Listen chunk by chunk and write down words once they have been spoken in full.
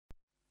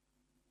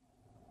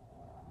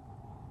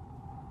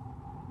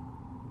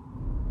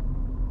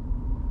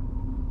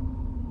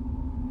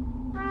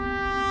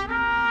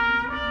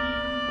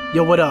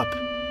Yo, what up?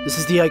 This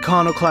is the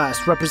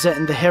Iconoclast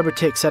representing the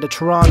Heretics out of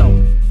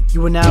Toronto.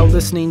 You are now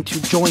listening to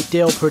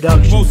Jointdale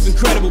Productions. Most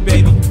incredible,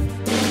 baby.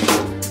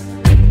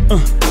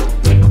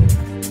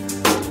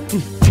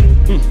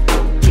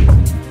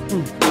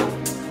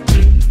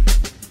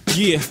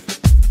 Yeah,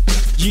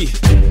 yeah.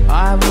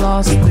 I've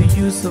lost the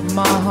use of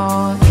my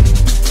heart,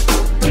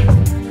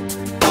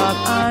 but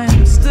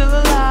I'm still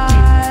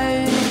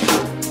alive.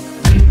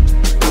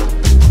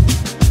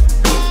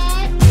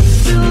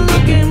 Still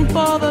looking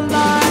for the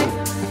light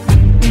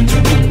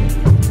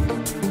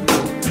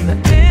in the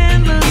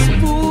endless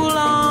pool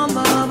on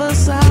the other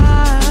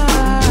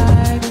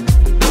side.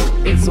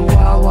 It's a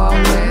wild,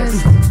 wild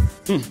west.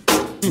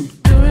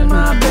 Doing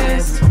my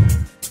best.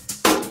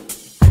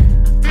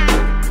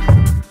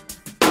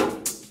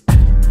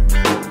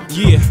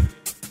 Yeah,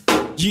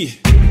 yeah.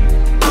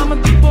 I'm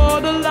at the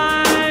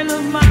borderline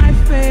of my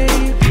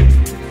faith.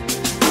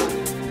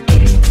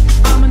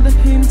 I'm in the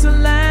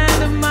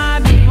hinterland of my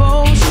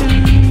devotion.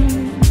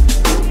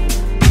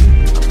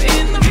 I'm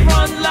in the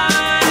front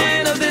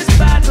line of this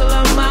battle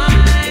of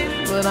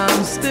mine, but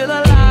I'm still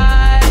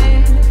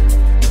alive.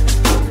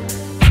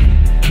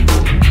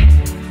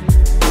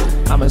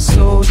 I'm a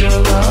soldier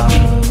of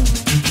love.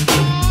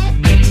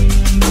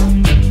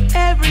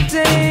 Every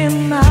day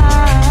and night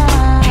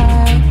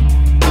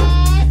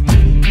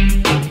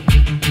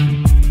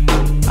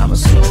I'm a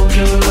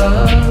soldier of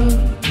love.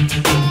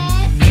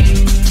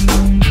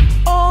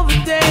 All the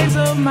days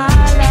of my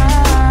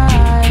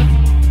life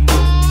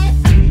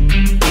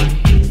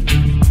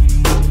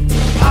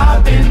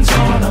I've been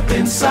torn up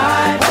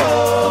inside.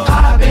 Oh,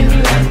 I've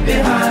been left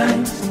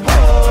behind.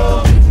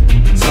 Oh,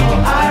 so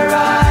I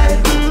ride.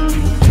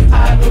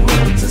 I've been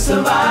willing to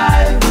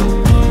survive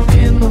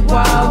in the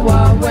wild,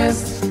 wild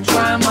west.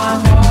 Trying my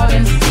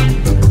hardest,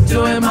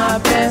 doing my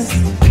best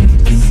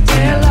to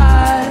stay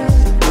alive.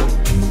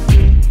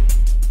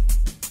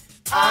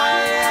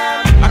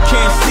 I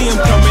can't see him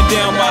coming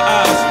down my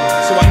eyes,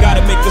 so I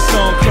gotta make the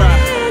song cry.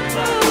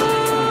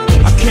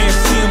 I can't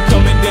see him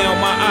coming down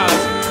my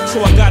eyes,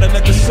 so I gotta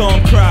let the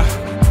song cry.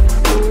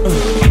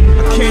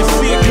 I can't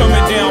see it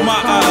coming down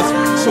my eyes,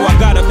 so I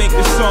gotta make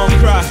the song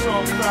cry.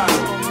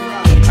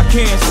 I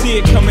can't see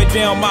it coming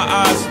down my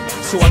eyes,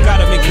 so I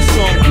gotta make the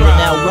song cry.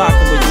 Now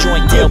rockin' with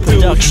Jointdale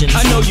Productions.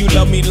 I know you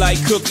love me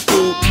like cooked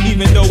food,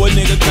 even though a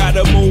nigga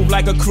gotta move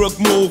like a crook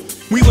move.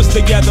 We was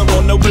together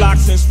on the block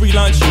since free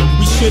lunch.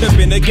 We should have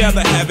been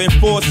together having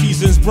 4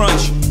 seasons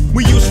brunch.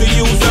 We used to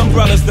use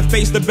umbrellas to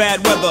face the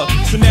bad weather,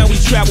 so now we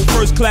travel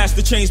first class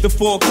to change the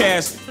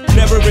forecast.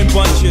 Never in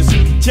bunches,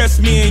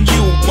 just me and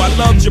you. I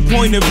loved your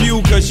point of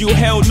view cause you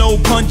held no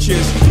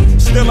punches.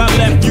 Still I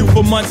left you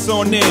for months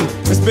on end.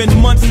 It's been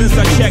months since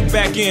I checked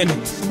back in.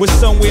 Was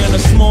somewhere in a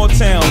small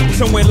town,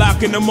 somewhere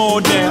locking them all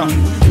down.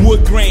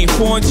 Wood grain,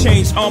 foreign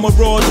change, armor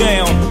raw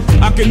down.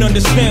 I can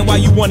understand why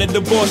you want a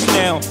divorce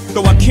now,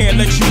 though I can't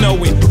let you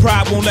know it.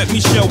 Pride won't let me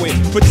show it.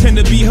 Pretend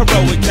to be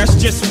heroic, that's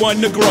just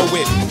one to grow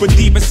it. But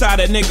deep inside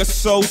a nigga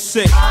so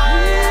sick.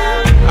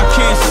 I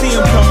can't see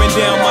him coming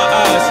down my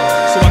eyes,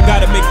 so I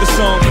gotta make the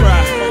song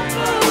cry.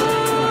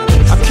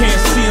 I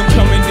can't see him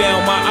coming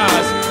down my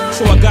eyes,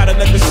 so I gotta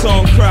let the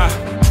song cry.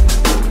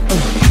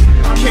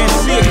 I can't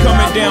see it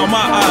coming down my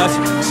eyes,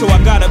 so I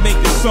gotta make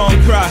the song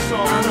cry.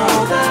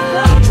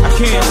 I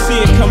can't see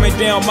it coming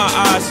down my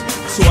eyes,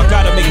 so I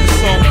gotta make the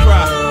song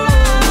cry.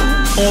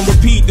 On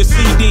repeat, the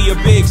CD of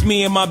Biggs,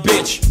 me and my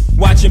bitch.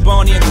 Watching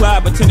Bonnie and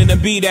Clyde pretending to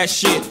be that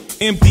shit.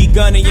 Empty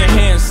gun in your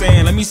hand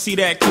saying, let me see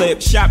that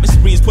clip. Shopping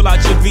sprees, pull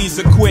out your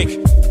Visa quick.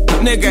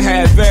 Nigga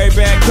had very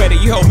bad credit,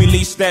 you helped me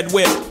lease that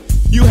whip.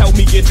 You helped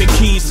me get the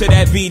keys to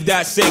that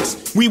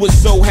V.6. We was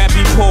so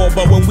happy poor,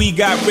 but when we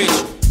got rich,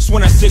 it's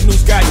when our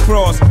signals got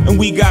crossed and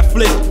we got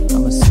flipped.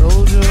 I'm a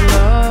soldier of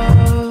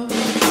love.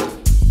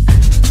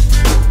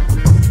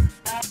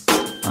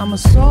 I'm a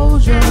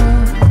soldier.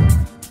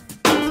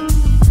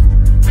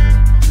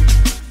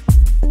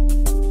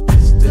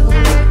 Still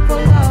wait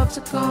for love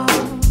to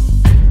come,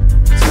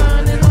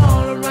 turn it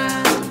all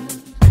around.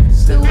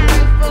 Still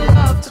wait for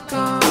love to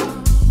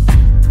come,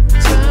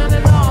 turn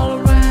it all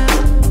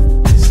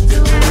around.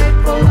 Still wait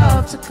for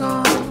love to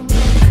come,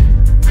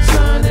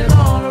 turn it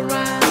all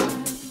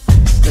around.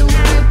 Still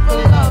wait for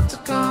love to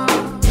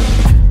come,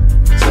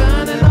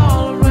 turn it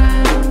all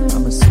around.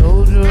 I'm a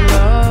soldier of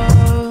love.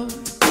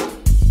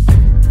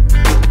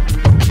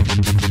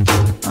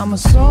 I'm a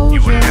soldier.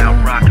 You are now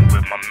rocking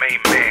with my main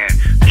man,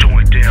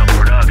 Jointdale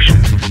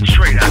Productions.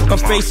 Straight out the A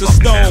face of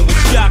stone was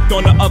shocked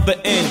on the other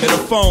end of the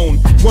phone.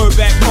 Word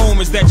back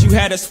home is that you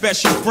had a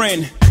special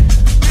friend.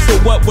 So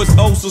what was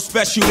oh so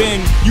special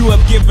then? You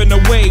have given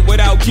away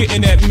without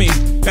getting at me.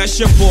 That's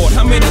your fault.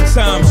 How many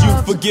times you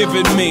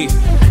forgiven me?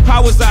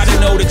 How was I to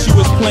know that you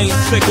was plain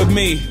sick of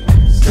me?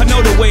 I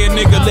know the way a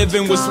nigga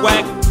living was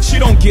whack. She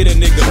don't get a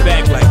nigga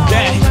back like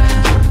that.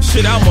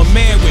 Shit, I'm a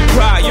man with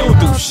pride, you don't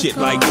do shit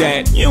like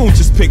that. You don't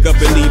just pick up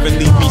and leave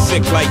me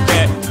sick like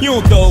that. You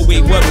don't throw away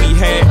what we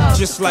had,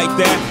 just like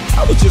that.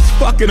 I was just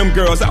fucking them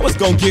girls, I was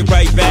gonna get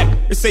right back.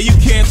 They say you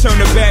can't turn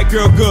a bad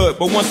girl good,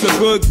 but once a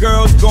good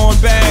girl's gone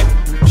bad,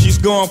 she's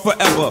gone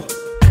forever.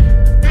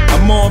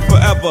 I'm on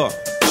forever.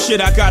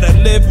 Shit, I gotta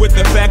live with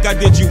the fact I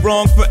did you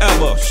wrong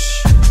forever.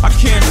 I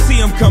can't see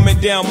him coming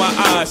down my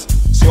eyes,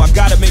 so I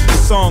gotta make the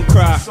song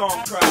cry.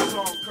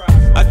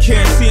 I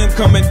can't see him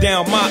coming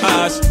down my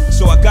eyes,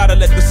 so I gotta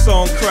let the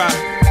song cry.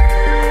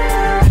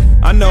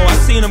 I know I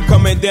seen him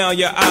coming down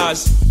your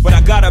eyes, but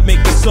I gotta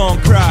make the song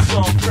cry.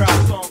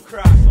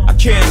 I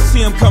can't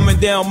see him coming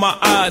down my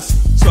eyes,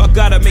 so I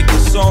gotta make the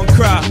song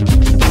cry.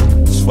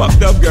 It's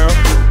fucked up,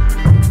 girl.